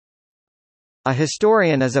A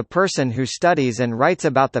historian is a person who studies and writes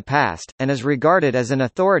about the past, and is regarded as an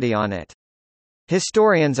authority on it.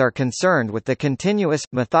 Historians are concerned with the continuous,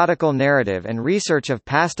 methodical narrative and research of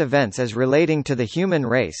past events as relating to the human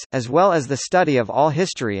race, as well as the study of all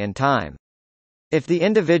history and time. If the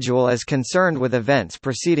individual is concerned with events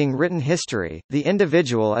preceding written history, the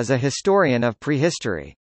individual is a historian of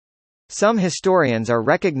prehistory. Some historians are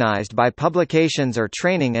recognized by publications or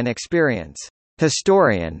training and experience.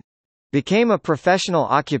 Historian became a professional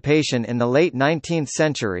occupation in the late 19th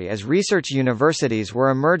century as research universities were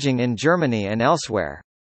emerging in Germany and elsewhere.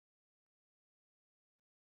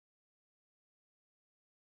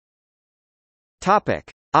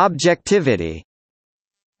 Topic: Objectivity.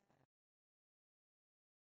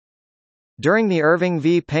 During the Irving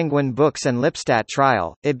v. Penguin Books and Lipstadt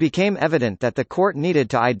trial, it became evident that the court needed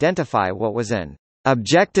to identify what was an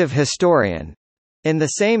objective historian, in the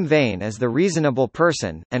same vein as the reasonable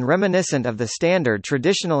person, and reminiscent of the standard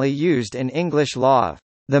traditionally used in English law of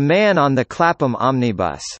the man on the Clapham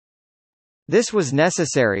omnibus. This was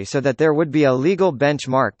necessary so that there would be a legal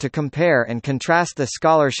benchmark to compare and contrast the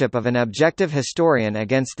scholarship of an objective historian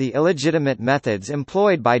against the illegitimate methods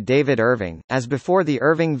employed by David Irving. As before the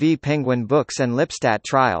Irving v. Penguin Books and Lipstadt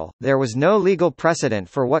trial, there was no legal precedent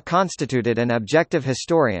for what constituted an objective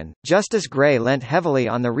historian. Justice Gray leant heavily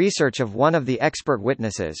on the research of one of the expert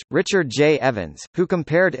witnesses, Richard J. Evans, who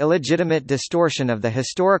compared illegitimate distortion of the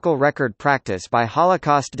historical record practice by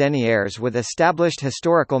Holocaust deniers with established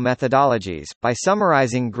historical methodologies. By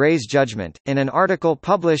summarizing Gray's judgment, in an article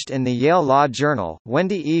published in the Yale Law Journal,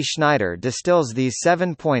 Wendy E. Schneider distills these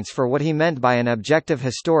 7 points for what he meant by an objective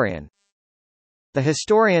historian. The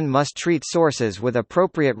historian must treat sources with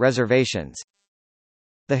appropriate reservations.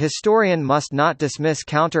 The historian must not dismiss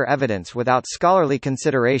counter-evidence without scholarly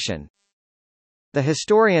consideration. The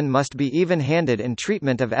historian must be even-handed in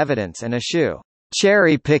treatment of evidence and eschew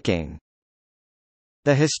cherry-picking.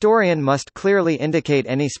 The historian must clearly indicate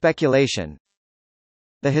any speculation.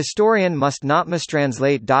 The historian must not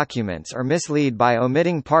mistranslate documents or mislead by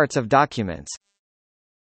omitting parts of documents.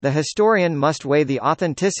 The historian must weigh the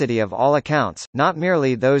authenticity of all accounts, not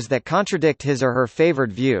merely those that contradict his or her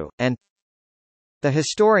favored view, and the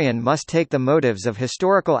historian must take the motives of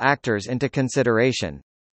historical actors into consideration.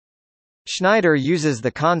 Schneider uses the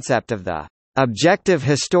concept of the objective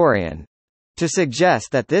historian to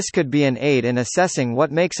suggest that this could be an aid in assessing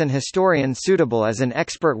what makes an historian suitable as an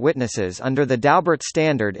expert witnesses under the Daubert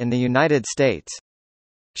standard in the United States.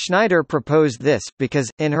 Schneider proposed this,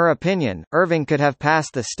 because, in her opinion, Irving could have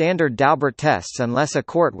passed the standard Daubert tests unless a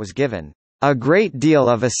court was given a great deal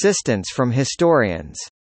of assistance from historians.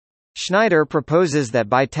 Schneider proposes that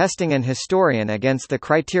by testing an historian against the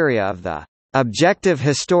criteria of the objective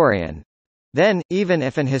historian, then, even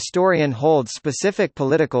if an historian holds specific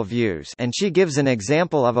political views, and she gives an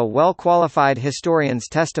example of a well-qualified historian's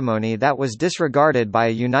testimony that was disregarded by a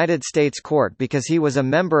United States court because he was a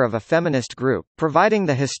member of a feminist group, providing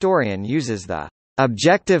the historian uses the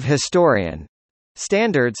objective historian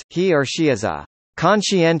standards, he or she is a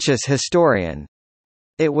conscientious historian.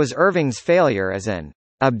 It was Irving's failure as an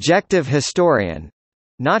objective historian,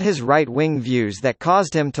 not his right-wing views, that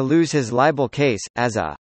caused him to lose his libel case. As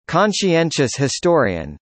a conscientious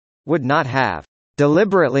historian would not have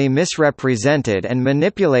deliberately misrepresented and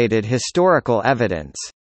manipulated historical evidence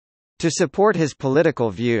to support his political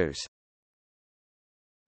views.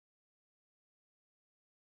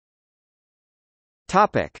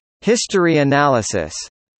 Topic: History analysis.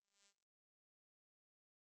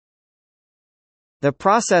 The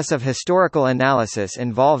process of historical analysis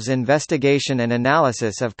involves investigation and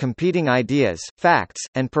analysis of competing ideas, facts,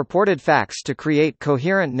 and purported facts to create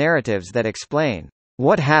coherent narratives that explain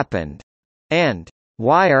what happened and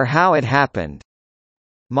why or how it happened.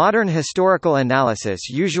 Modern historical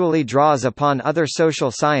analysis usually draws upon other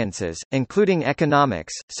social sciences, including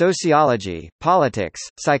economics, sociology, politics,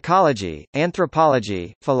 psychology,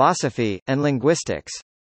 anthropology, philosophy, and linguistics.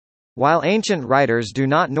 While ancient writers do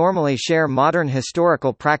not normally share modern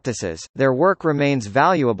historical practices, their work remains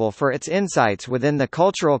valuable for its insights within the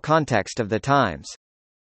cultural context of the times.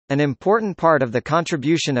 An important part of the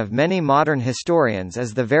contribution of many modern historians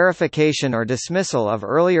is the verification or dismissal of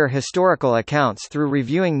earlier historical accounts through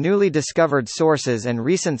reviewing newly discovered sources and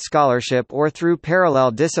recent scholarship, or through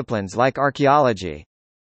parallel disciplines like archaeology.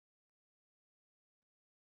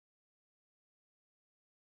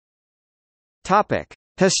 Topic: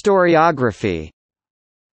 Historiography.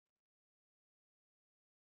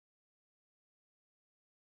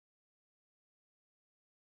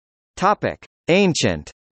 Topic: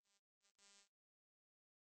 Ancient.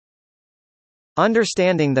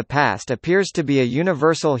 Understanding the past appears to be a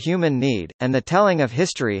universal human need, and the telling of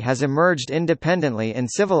history has emerged independently in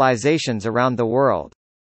civilizations around the world.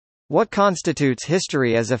 What constitutes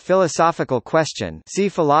history is a philosophical question. See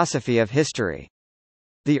philosophy of history.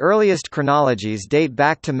 The earliest chronologies date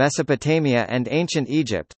back to Mesopotamia and ancient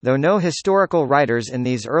Egypt, though no historical writers in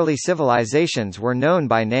these early civilizations were known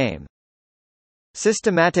by name.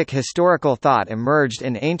 Systematic historical thought emerged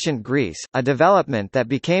in ancient Greece, a development that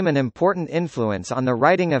became an important influence on the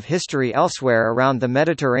writing of history elsewhere around the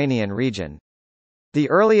Mediterranean region. The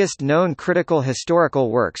earliest known critical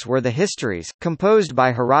historical works were the Histories, composed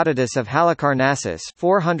by Herodotus of Halicarnassus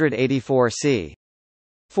 484 c.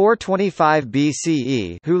 425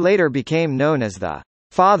 BCE, who later became known as the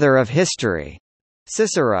father of history.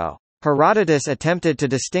 Cicero. Herodotus attempted to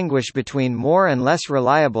distinguish between more and less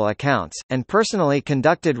reliable accounts, and personally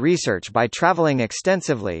conducted research by traveling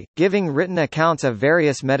extensively, giving written accounts of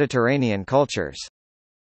various Mediterranean cultures.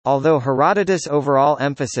 Although Herodotus' overall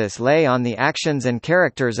emphasis lay on the actions and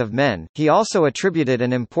characters of men, he also attributed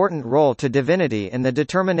an important role to divinity in the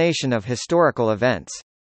determination of historical events.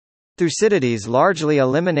 Thucydides largely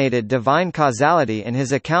eliminated divine causality in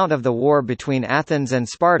his account of the war between Athens and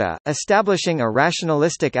Sparta, establishing a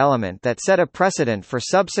rationalistic element that set a precedent for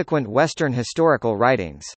subsequent Western historical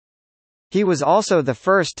writings. He was also the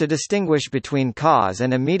first to distinguish between cause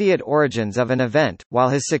and immediate origins of an event, while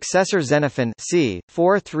his successor Xenophon c.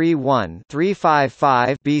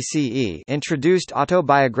 431–355 BCE introduced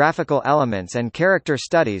autobiographical elements and character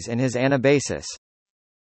studies in his Anabasis.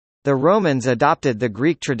 The Romans adopted the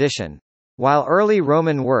Greek tradition. While early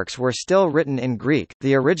Roman works were still written in Greek,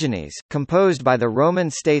 the Origines, composed by the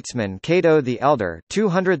Roman statesman Cato the Elder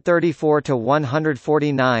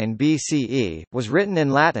 234–149 BCE, was written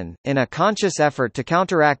in Latin, in a conscious effort to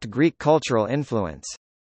counteract Greek cultural influence.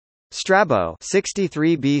 Strabo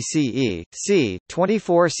 63 BCE, c.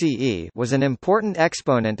 24 CE was an important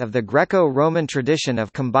exponent of the Greco-Roman tradition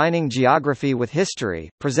of combining geography with history,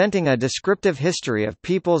 presenting a descriptive history of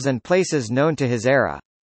peoples and places known to his era.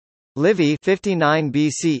 Livy 59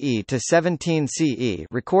 BCE to 17 CE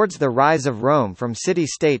records the rise of Rome from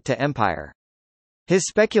city-state to empire. His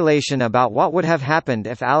speculation about what would have happened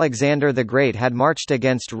if Alexander the Great had marched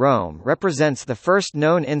against Rome represents the first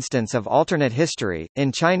known instance of alternate history.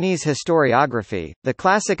 In Chinese historiography, the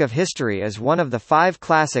Classic of History is one of the 5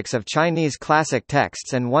 classics of Chinese classic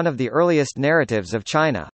texts and one of the earliest narratives of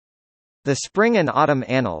China. The Spring and Autumn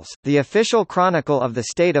Annals, the official chronicle of the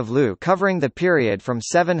state of Lu covering the period from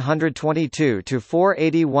 722 to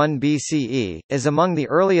 481 BCE, is among the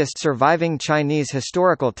earliest surviving Chinese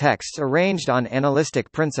historical texts arranged on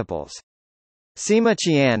analytic principles. Sima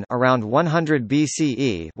Qian around 100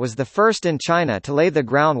 BCE was the first in China to lay the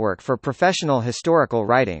groundwork for professional historical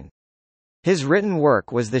writing. His written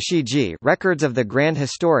work was the Shiji Records of the Grand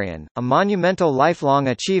Historian, a monumental lifelong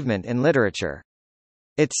achievement in literature.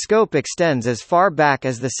 Its scope extends as far back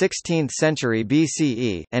as the 16th century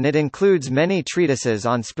BCE, and it includes many treatises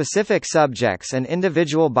on specific subjects and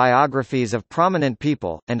individual biographies of prominent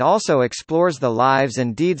people, and also explores the lives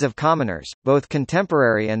and deeds of commoners, both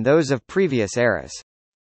contemporary and those of previous eras.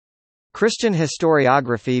 Christian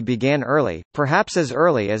historiography began early, perhaps as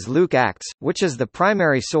early as Luke Acts, which is the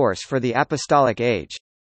primary source for the Apostolic Age.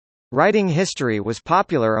 Writing history was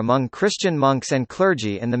popular among Christian monks and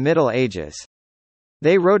clergy in the Middle Ages.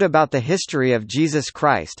 They wrote about the history of Jesus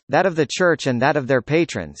Christ, that of the Church and that of their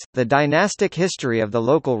patrons, the dynastic history of the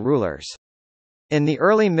local rulers. In the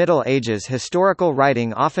early Middle Ages, historical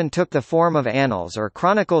writing often took the form of annals or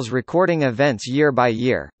chronicles recording events year by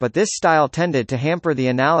year, but this style tended to hamper the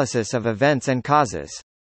analysis of events and causes.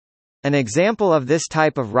 An example of this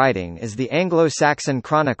type of writing is the Anglo-Saxon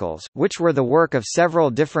Chronicles, which were the work of several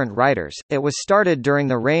different writers. It was started during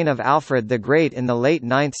the reign of Alfred the Great in the late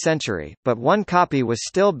 9th century, but one copy was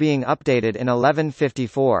still being updated in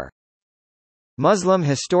 1154. Muslim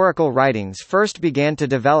historical writings first began to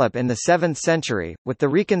develop in the 7th century, with the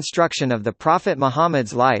reconstruction of the Prophet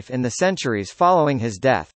Muhammad's life in the centuries following his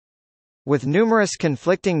death. With numerous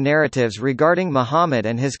conflicting narratives regarding Muhammad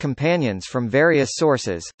and his companions from various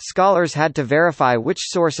sources, scholars had to verify which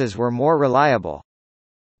sources were more reliable.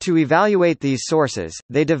 To evaluate these sources,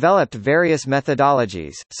 they developed various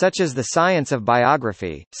methodologies, such as the science of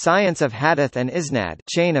biography, science of hadith and isnad,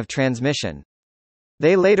 chain of transmission.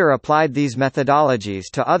 They later applied these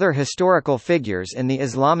methodologies to other historical figures in the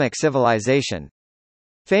Islamic civilization.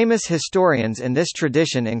 Famous historians in this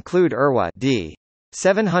tradition include Urwa d.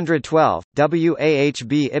 712,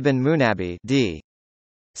 Wahb ibn Munabi d.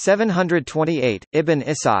 728, Ibn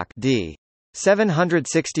Ishaq d.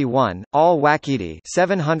 761, Al-Waqidi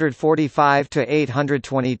 745 to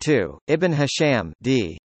 822, Ibn Hisham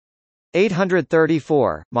d.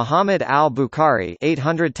 834, Muhammad al-Bukhari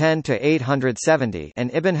 810 to 870,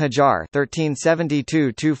 and Ibn Hajar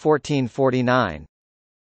 1372 to 1449.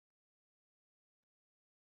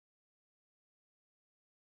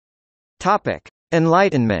 Topic: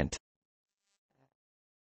 Enlightenment.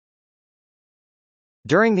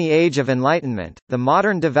 During the Age of Enlightenment, the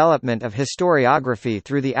modern development of historiography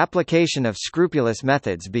through the application of scrupulous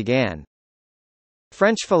methods began.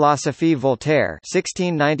 French philosopher Voltaire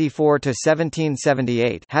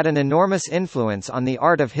 (1694–1778) had an enormous influence on the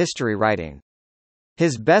art of history writing.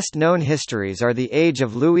 His best-known histories are The Age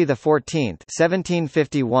of Louis XIV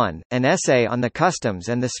 (1751), An Essay on the Customs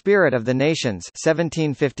and the Spirit of the Nations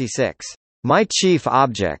 (1756). "My chief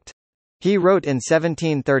object," he wrote in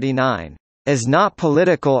 1739, "is not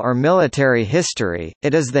political or military history,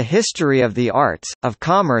 it is the history of the arts, of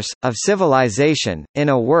commerce, of civilization, in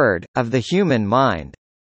a word, of the human mind."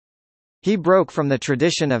 He broke from the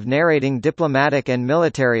tradition of narrating diplomatic and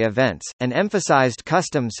military events, and emphasized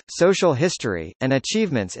customs, social history, and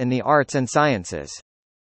achievements in the arts and sciences.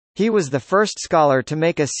 He was the first scholar to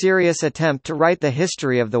make a serious attempt to write the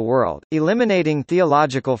history of the world, eliminating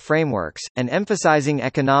theological frameworks, and emphasizing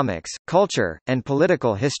economics, culture, and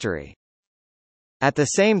political history. At the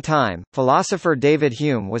same time, philosopher David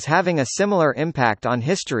Hume was having a similar impact on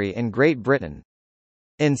history in Great Britain.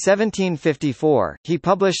 In 1754, he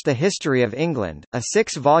published The History of England, a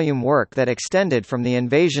 6-volume work that extended from the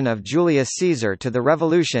invasion of Julius Caesar to the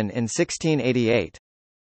Revolution in 1688.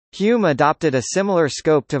 Hume adopted a similar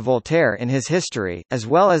scope to Voltaire in his history, as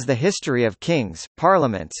well as the history of kings,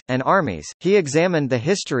 parliaments, and armies. He examined the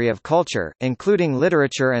history of culture, including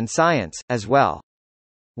literature and science, as well.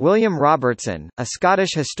 William Robertson, a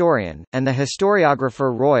Scottish historian, and the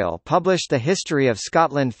historiographer Royal published The History of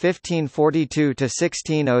Scotland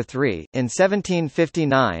 1542–1603, in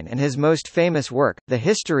 1759, and his most famous work, The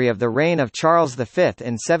History of the Reign of Charles V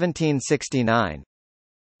in 1769.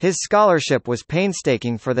 His scholarship was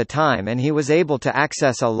painstaking for the time, and he was able to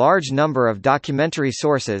access a large number of documentary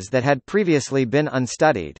sources that had previously been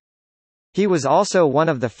unstudied. He was also one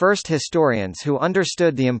of the first historians who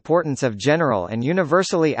understood the importance of general and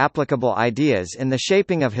universally applicable ideas in the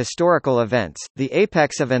shaping of historical events. The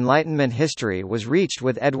apex of Enlightenment history was reached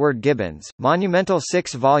with Edward Gibbon's monumental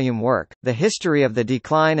 6-volume work, The History of the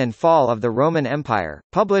Decline and Fall of the Roman Empire,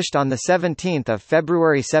 published on 17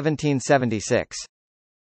 February 1776.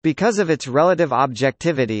 Because of its relative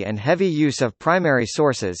objectivity and heavy use of primary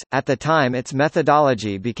sources, at the time its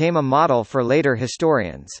methodology became a model for later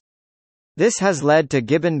historians. This has led to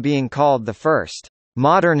Gibbon being called the first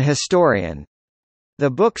modern historian. The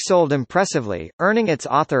book sold impressively, earning its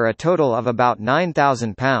author a total of about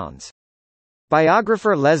 £9,000.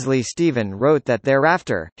 Biographer Leslie Stephen wrote that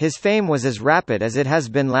thereafter, his fame was as rapid as it has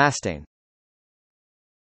been lasting.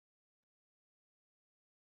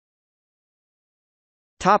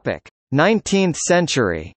 Topic: 19th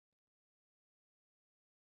century.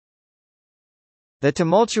 The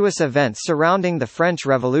tumultuous events surrounding the French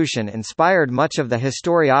Revolution inspired much of the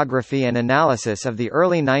historiography and analysis of the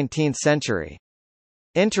early 19th century.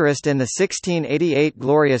 Interest in the 1688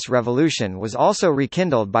 Glorious Revolution was also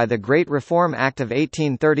rekindled by the Great Reform Act of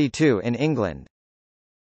 1832 in England.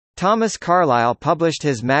 Thomas Carlyle published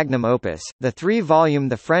his magnum opus, the 3-volume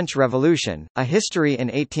The French Revolution, A History in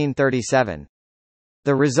 1837.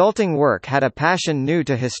 The resulting work had a passion new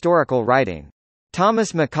to historical writing.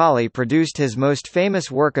 Thomas Macaulay produced his most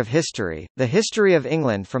famous work of history, The History of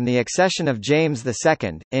England from the Accession of James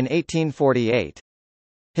II, in 1848.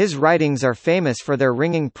 His writings are famous for their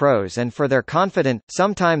ringing prose and for their confident,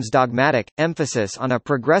 sometimes dogmatic, emphasis on a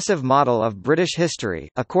progressive model of British history,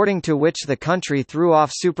 according to which the country threw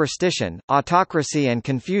off superstition, autocracy and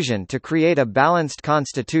confusion to create a balanced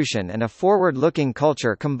constitution and a forward-looking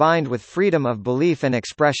culture combined with freedom of belief and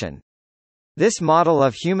expression. This model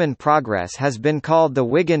of human progress has been called the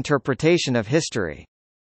Whig interpretation of history.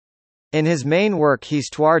 In his main work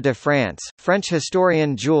Histoire de France, French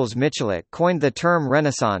historian Jules Michelet coined the term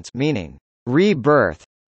Renaissance, meaning rebirth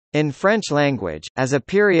in French language, as a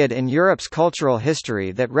period in Europe's cultural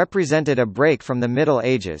history that represented a break from the Middle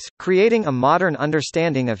Ages, creating a modern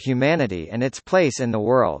understanding of humanity and its place in the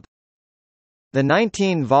world. The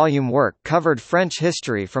 19-volume work covered French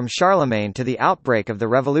history from Charlemagne to the outbreak of the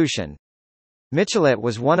Revolution. Michelet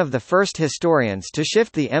was one of the first historians to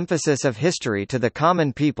shift the emphasis of history to the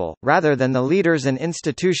common people, rather than the leaders and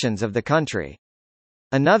institutions of the country.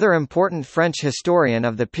 Another important French historian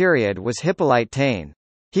of the period was Hippolyte Taine.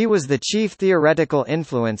 He was the chief theoretical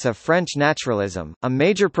influence of French naturalism, a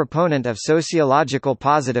major proponent of sociological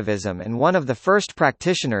positivism and one of the first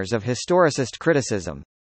practitioners of historicist criticism.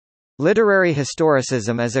 Literary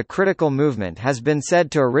historicism as a critical movement has been said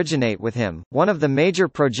to originate with him. One of the major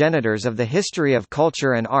progenitors of the history of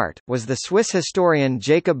culture and art was the Swiss historian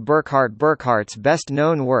Jacob Burckhardt. Burckhardt's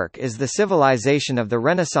best-known work is The Civilization of the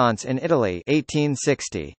Renaissance in Italy,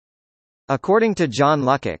 1860. According to John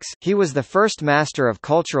Lukács, he was the first master of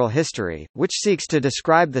cultural history, which seeks to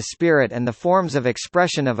describe the spirit and the forms of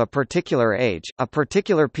expression of a particular age, a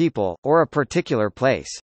particular people, or a particular place.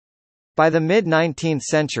 By the mid-19th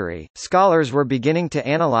century, scholars were beginning to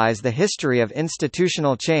analyze the history of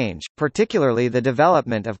institutional change, particularly the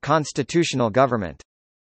development of constitutional government.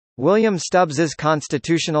 William Stubbs's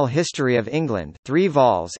Constitutional History of England, 3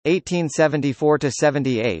 vols,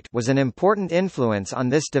 1874–78, was an important influence on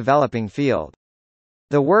this developing field.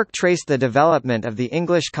 The work traced the development of the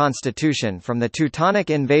English constitution from the Teutonic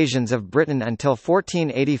invasions of Britain until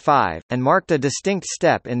 1485, and marked a distinct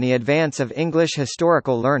step in the advance of English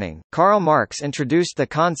historical learning. Karl Marx introduced the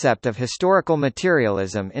concept of historical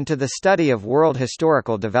materialism into the study of world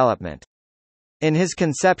historical development. In his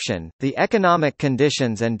conception, the economic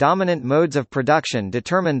conditions and dominant modes of production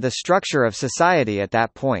determined the structure of society at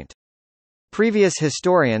that point. Previous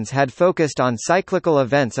historians had focused on cyclical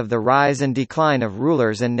events of the rise and decline of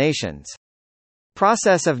rulers and nations.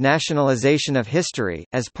 Process of nationalization of history,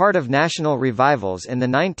 as part of national revivals in the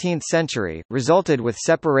 19th century, resulted with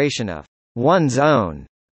separation of one's own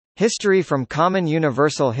history from common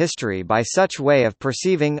universal history by such way of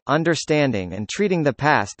perceiving, understanding and treating the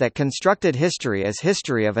past that constructed history as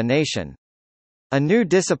history of a nation. A new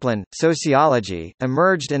discipline, sociology,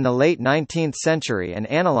 emerged in the late 19th century and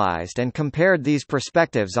analyzed and compared these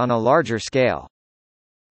perspectives on a larger scale.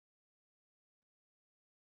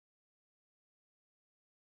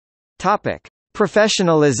 Topic: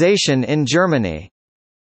 Professionalization in Germany.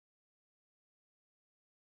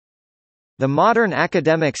 The modern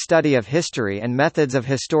academic study of history and methods of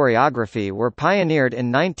historiography were pioneered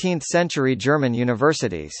in 19th-century German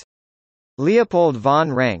universities. Leopold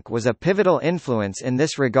von Ranke was a pivotal influence in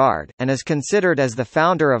this regard, and is considered as the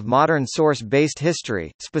founder of modern source-based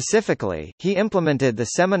history. Specifically, he implemented the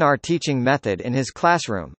seminar teaching method in his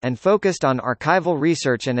classroom, and focused on archival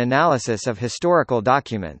research and analysis of historical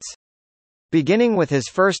documents. Beginning with his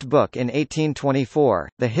first book in 1824,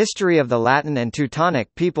 The History of the Latin and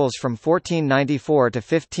Teutonic Peoples from 1494 to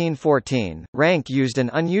 1514, Ranke used an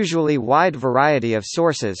unusually wide variety of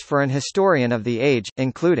sources for an historian of the age,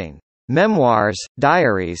 including memoirs,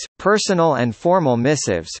 diaries, personal and formal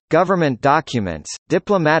missives, government documents,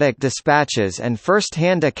 diplomatic dispatches and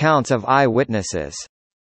first-hand accounts of eye-witnesses.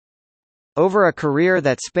 Over a career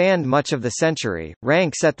that spanned much of the century,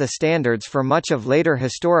 Ranke set the standards for much of later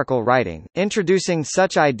historical writing, introducing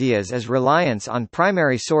such ideas as reliance on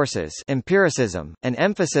primary sources, empiricism, an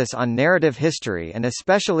emphasis on narrative history and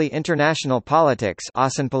especially international politics,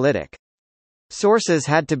 Außenpolitik. Sources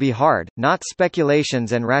had to be hard, not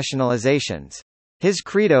speculations and rationalizations. His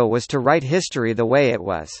credo was to write history the way it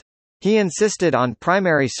was. He insisted on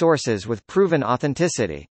primary sources with proven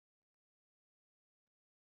authenticity.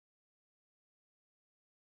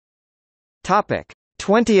 Topic: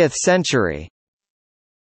 20th century.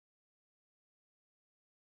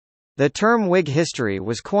 The term Whig history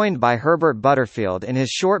was coined by Herbert Butterfield in his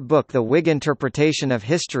short book The Whig Interpretation of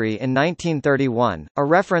History in 1931, a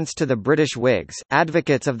reference to the British Whigs,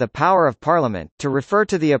 advocates of the power of Parliament, to refer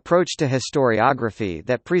to the approach to historiography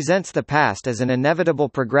that presents the past as an inevitable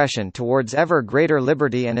progression towards ever greater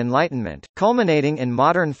liberty and enlightenment, culminating in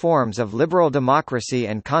modern forms of liberal democracy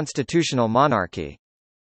and constitutional monarchy.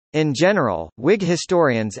 In general, Whig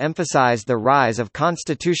historians emphasized the rise of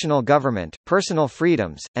constitutional government, personal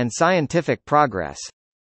freedoms, and scientific progress.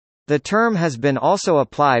 The term has been also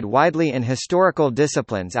applied widely in historical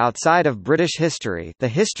disciplines outside of British history, the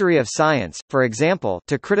history of science, for example,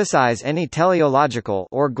 to criticize any teleological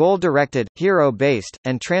or goal-directed, hero-based,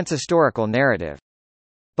 and transhistorical narrative.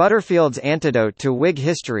 Butterfield's antidote to Whig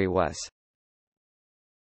history was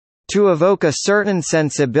to evoke a certain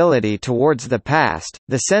sensibility towards the past,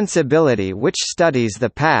 the sensibility which studies the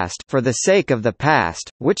past for the sake of the past,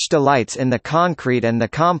 which delights in the concrete and the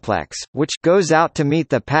complex, which goes out to meet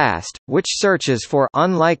the past, which searches for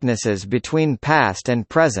unlikenesses between past and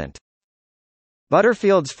present.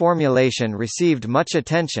 Butterfield's formulation received much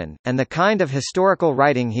attention, and the kind of historical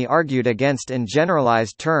writing he argued against in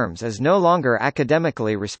generalized terms is no longer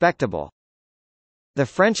academically respectable. The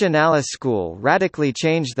French Annales school radically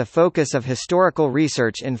changed the focus of historical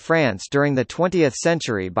research in France during the 20th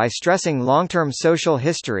century by stressing long-term social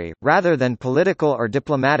history, rather than political or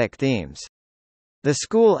diplomatic themes. The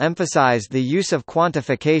school emphasized the use of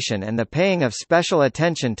quantification and the paying of special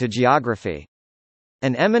attention to geography.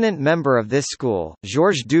 An eminent member of this school,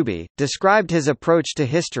 Georges Duby, described his approach to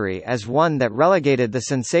history as one that relegated the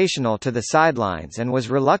sensational to the sidelines and was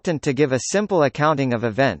reluctant to give a simple accounting of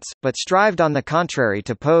events, but strived on the contrary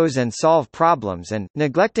to pose and solve problems and,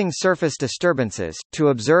 neglecting surface disturbances, to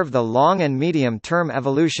observe the long and medium-term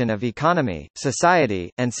evolution of economy,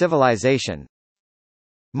 society, and civilization.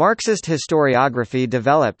 Marxist historiography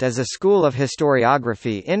developed as a school of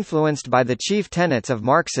historiography influenced by the chief tenets of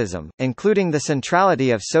Marxism, including the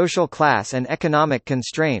centrality of social class and economic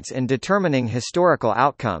constraints in determining historical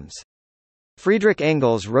outcomes. Friedrich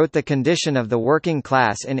Engels wrote The Condition of the Working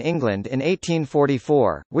Class in England in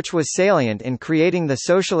 1844, which was salient in creating the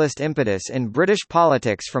socialist impetus in British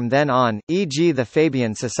politics from then on, e.g. the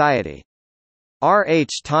Fabian Society. R.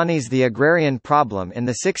 H. Tawney's The Agrarian Problem in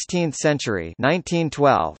the 16th Century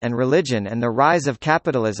 1912 and Religion and the Rise of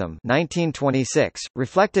Capitalism 1926,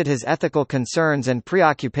 reflected his ethical concerns and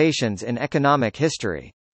preoccupations in economic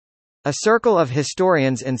history. A circle of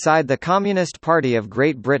historians inside the Communist Party of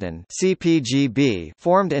Great Britain (CPGB)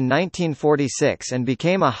 formed in 1946 and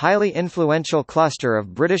became a highly influential cluster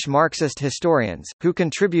of British Marxist historians, who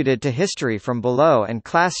contributed to history from below and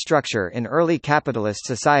class structure in early capitalist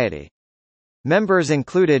society. Members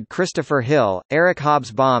included Christopher Hill, Eric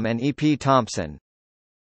Hobsbawm and E. P. Thompson.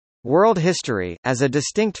 World history, as a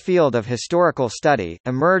distinct field of historical study,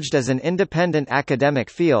 emerged as an independent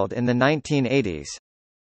academic field in the 1980s.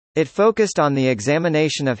 It focused on the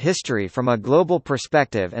examination of history from a global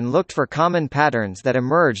perspective and looked for common patterns that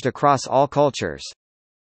emerged across all cultures.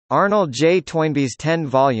 Arnold J. Toynbee's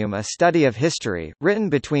 10-volume A Study of History, written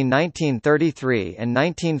between 1933 and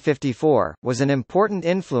 1954, was an important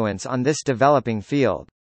influence on this developing field.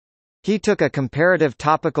 He took a comparative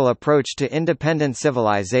topical approach to independent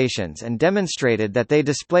civilizations and demonstrated that they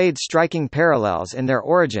displayed striking parallels in their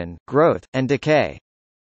origin, growth, and decay.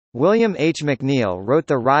 William H. McNeill wrote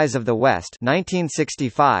The Rise of the West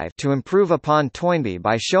 1965 to improve upon Toynbee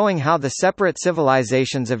by showing how the separate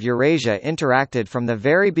civilizations of Eurasia interacted from the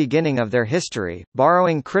very beginning of their history,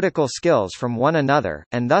 borrowing critical skills from one another,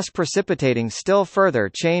 and thus precipitating still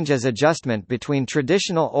further change as adjustment between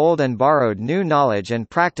traditional old and borrowed new knowledge and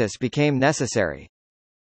practice became necessary.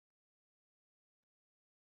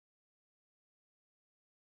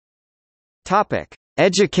 Topic: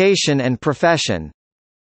 Education and profession.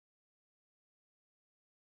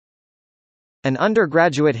 An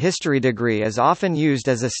undergraduate history degree is often used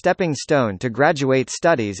as a stepping stone to graduate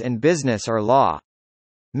studies in business or law.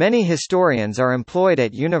 Many historians are employed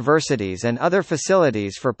at universities and other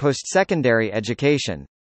facilities for post-secondary education.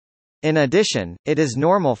 In addition, it is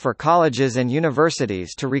normal for colleges and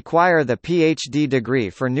universities to require the PhD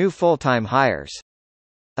degree for new full-time hires.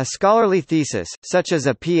 A scholarly thesis, such as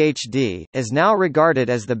a PhD, is now regarded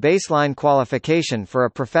as the baseline qualification for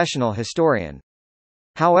a professional historian.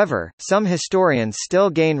 However, some historians still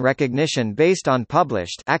gain recognition based on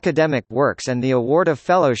published academic works and the award of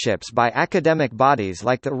fellowships by academic bodies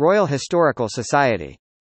like the Royal Historical Society.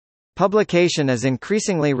 Publication is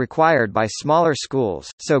increasingly required by smaller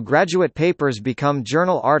schools, so graduate papers become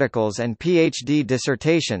journal articles and PhD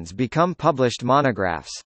dissertations become published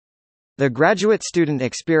monographs. The graduate student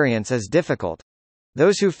experience is difficult.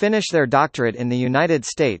 Those who finish their doctorate in the United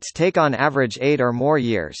States take on average 8 or more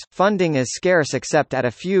years. Funding is scarce except at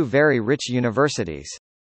a few very rich universities.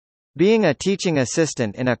 Being a teaching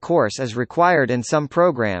assistant in a course is required in some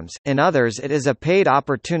programs, in others it is a paid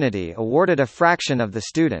opportunity awarded a fraction of the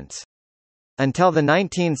students. Until the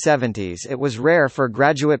 1970s it was rare for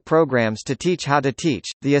graduate programs to teach how to teach.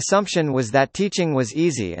 The assumption was that teaching was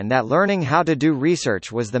easy and that learning how to do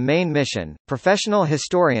research was the main mission. Professional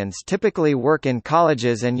historians typically work in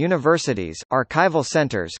colleges and universities, archival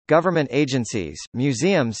centers, government agencies,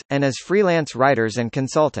 museums, and as freelance writers and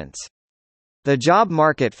consultants. The job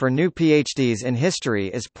market for new PhDs in history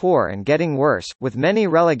is poor and getting worse, with many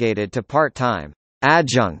relegated to part-time,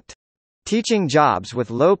 adjunct teaching jobs with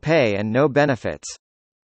low pay and no benefits.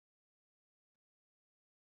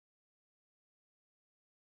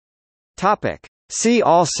 Topic. See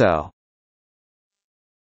also: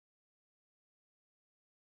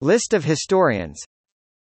 List of historians,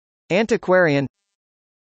 Antiquarian,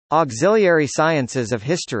 Auxiliary sciences of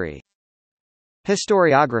history,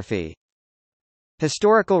 Historiography,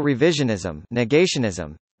 Historical revisionism,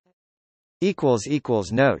 negationism.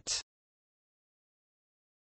 Notes